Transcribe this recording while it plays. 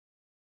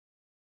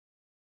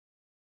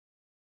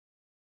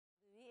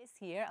us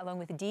here, along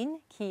with Dean,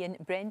 Cian,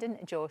 Brendan,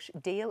 Josh,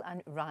 Dale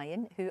and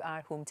Ryan, who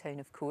are Hometown,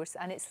 of course,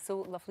 and it's so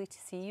lovely to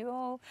see you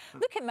all.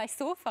 Look at my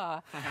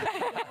sofa,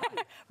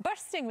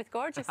 bursting with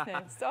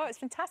gorgeousness. Oh, it's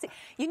fantastic.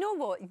 You know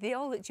what? You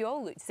all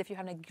looked as if you're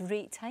having a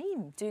great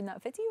time doing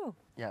that video.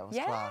 Yeah, it was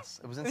class.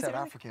 It was in South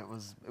Africa. It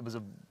was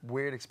a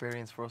weird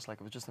experience for us.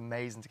 Like, it was just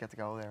amazing to get to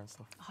go there and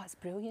stuff. Oh, it's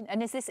brilliant.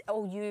 And is this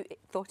all you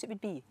thought it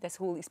would be, this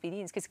whole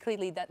experience? Because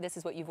clearly this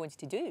is what you've wanted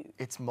to do.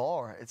 It's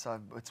more.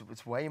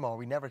 It's way more.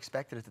 We never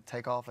expected it to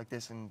take off like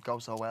this and go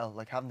so well.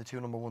 Like, having the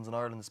 2 number ones in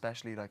Ireland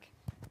especially, like,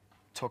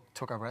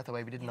 took our breath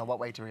away. We didn't know what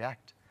way to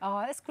react. Oh,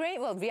 that's great.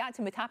 Well,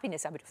 reacting with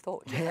happiness, I would have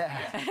thought.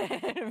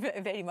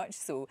 Yeah. Very much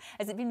so.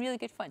 Has it been really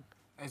good fun?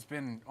 It's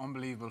been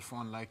unbelievable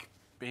fun. Like,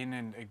 being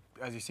in,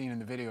 as you've seen in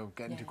the video,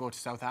 getting to go to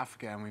South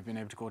Africa, and we've been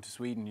able to go to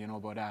Sweden, you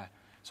know, but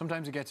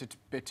sometimes it gets a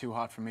bit too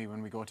hot for me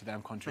when we go to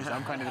them countries.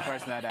 I'm kind of the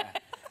person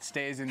that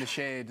stays in the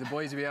shade. The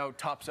boys will be out,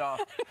 tops off,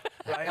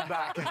 lying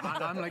back, and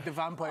I'm like the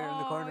vampire in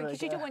the corner.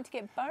 Because you don't want to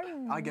get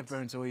burned. I get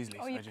burned so easily.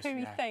 Oh, so you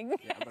pooey thing.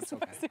 Yeah, but it's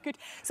okay. So good.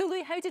 So,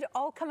 Louis, how did it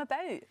all come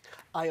about?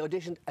 I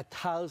auditioned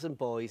 1,000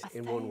 boys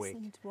in 1 week.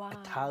 Wow.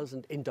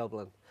 1,000 in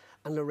Dublin.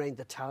 And Lorraine,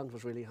 the talent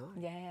was really high.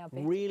 Yeah, I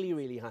bet. Really,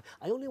 really high.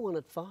 I only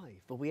wanted 5,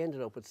 but we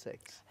ended up with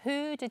 6.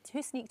 Who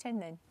sneaked in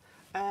then?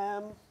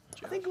 I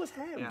think it was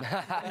him.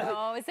 Yeah.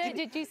 Oh, is it?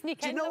 Did you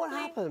sneak in? Do you know what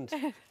happened?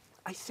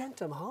 I sent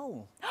him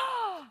home.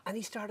 And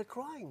he started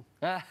crying.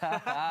 So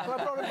I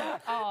brought him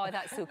back. Oh,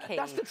 that's okay.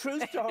 That's the true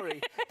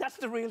story. That's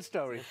the real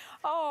story.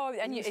 Oh,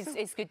 and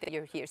it's good that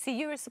you're here. See,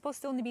 you were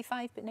supposed to only be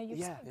 5, but now you're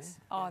 6. Yeah.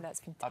 Oh,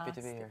 that's fantastic.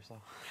 Happy to be here, so.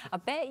 I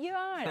bet you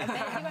are. I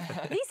bet you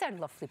are. These are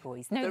lovely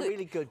boys. Now, they're look,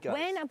 really good guys.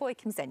 When a boy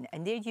comes in,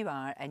 and there you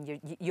are, and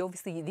you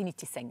obviously, they need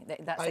to sing.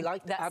 I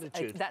like the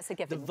attitude. That's a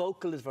given. The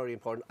vocal is very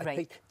important. I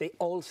think they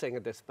all sing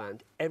in this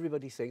band.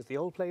 Everybody sings. They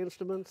all play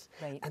instruments.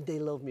 Right. And they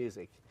love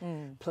music.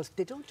 Plus,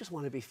 they don't just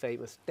want to be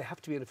famous. They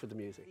have to be in it for the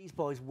music. These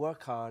boys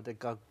work hard. They've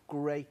got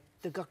great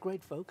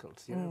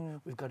vocals. You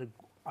know,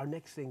 our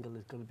next single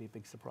is going to be a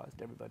big surprise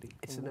to everybody.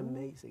 It's an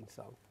amazing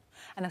song.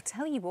 And I'll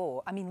tell you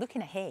what, I mean,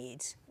 looking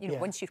ahead, you know,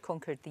 once you've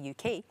conquered the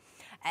UK,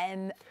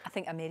 I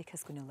think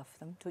America's going to love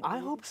them, don't you? I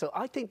hope so.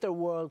 I think they're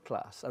world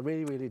class. I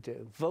really, really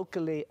do.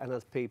 Vocally and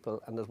as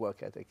people and as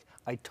work ethic.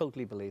 I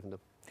totally believe in them.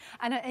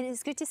 And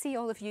it's good to see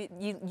all of you.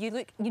 You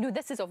look, you know,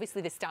 this is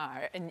obviously the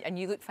start, and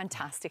you look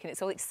fantastic, and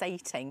it's all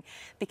exciting,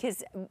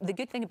 because the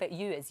good thing about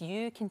you is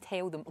you can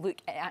tell them, look,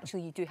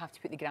 actually you do have to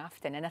put the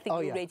graft in, and I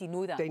think you already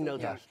know that. They know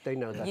that. They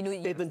know that. You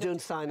know, they've been doing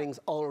signings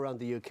all around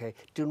the UK,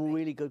 doing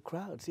really good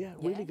crowds. Yeah,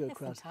 really good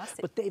crowds.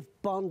 Fantastic. But they've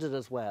bonded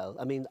as well.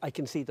 I mean, I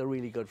can see they're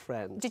really good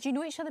friends. Did you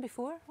know each other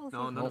before?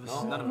 No, none of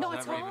us. Not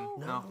at all.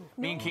 No.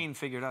 Me and Cian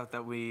figured out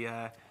that we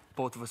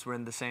both of us were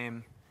in the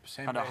same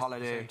kind of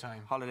holiday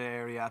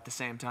area at the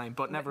same time,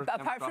 but never.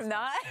 But apart from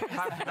that,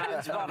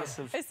 it's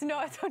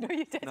not. I don't know,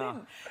 you didn't.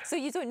 No. So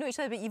you don't know each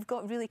other, but you've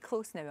got really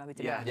close now, I would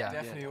imagine. Yeah,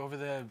 definitely over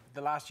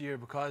the last year,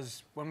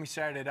 because when we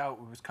started out,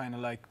 it was kind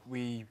of like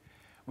we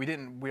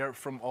are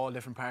from all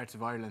different parts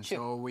of Ireland,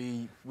 so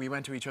we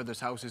went to each other's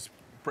houses.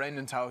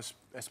 Brendan's house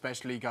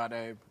especially got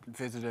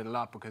visited a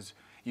lot because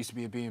it used to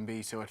be a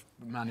B&B, so it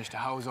managed to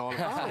house all of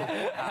us.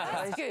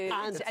 That's good.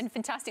 And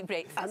fantastic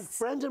breakfast. And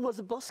Brendan was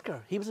a busker.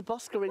 He was a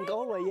busker in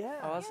Galway,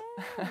 I was.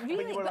 Really?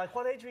 When you were like,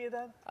 what age were you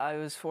then? I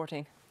was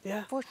 14.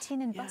 Yeah.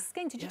 14 and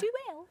busking. Did you do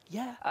well?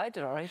 Yeah. I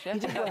did all right, yeah.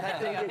 You did well.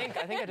 I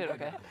think I did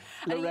okay.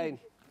 Lorraine,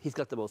 he's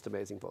got the most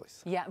amazing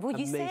voice. Yeah, well,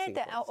 you amazing said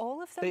that voice.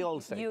 all of them. They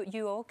all sing.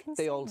 You all can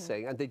They sing. all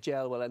sing, and they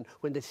gel well. And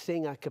when they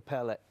sing a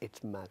cappella,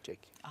 it's magic.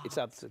 It's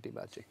absolutely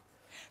magic.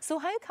 So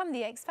how come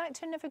the X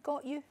Factor never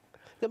got you?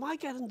 They might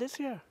get in this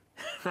year.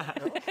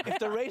 If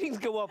the ratings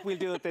go up, we'll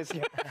do it this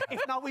year.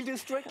 If not, we'll do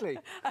Strictly.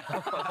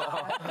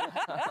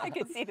 I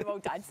can see them all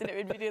dancing. It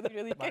would be really,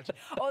 really good.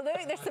 Oh,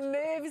 look, there's some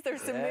moves.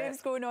 There's some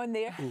moves going on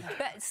there.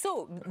 But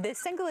so, the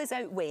single is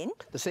out when?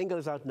 The single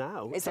is out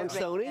now. It's on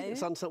Sony.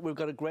 It's on Sony. We've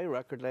got a great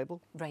record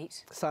label.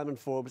 Right. Simon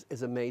Forbes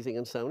is amazing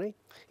on Sony.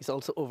 He's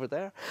also over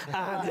there.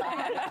 And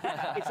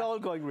it's all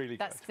going really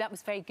good. That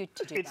was very good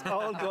to do. It's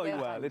all going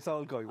well. It's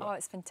all going well. Oh,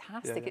 it's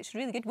fantastic. It's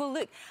really good. Well,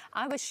 look,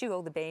 I wish you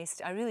all the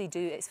best. I really do.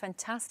 It's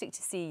fantastic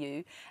to see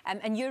you.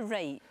 And you're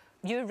right.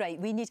 You're right.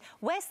 We need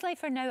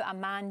Westlife are now a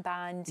man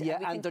band. Yeah,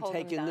 and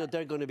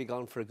they're going to be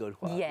gone for a good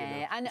while. Yeah,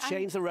 you know. and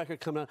Shane's a record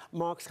coming out.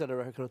 Mark's got a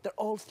record coming out. They're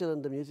all still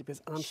in the music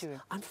business. And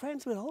I'm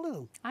friends with all of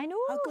them. I know.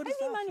 How do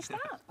you manage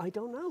that? I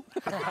don't know.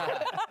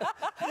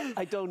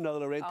 I don't know,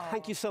 Lorraine.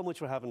 Thank you so much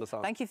for having us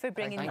on. Thank you for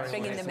bringing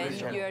them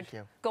in. You're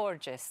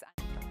gorgeous.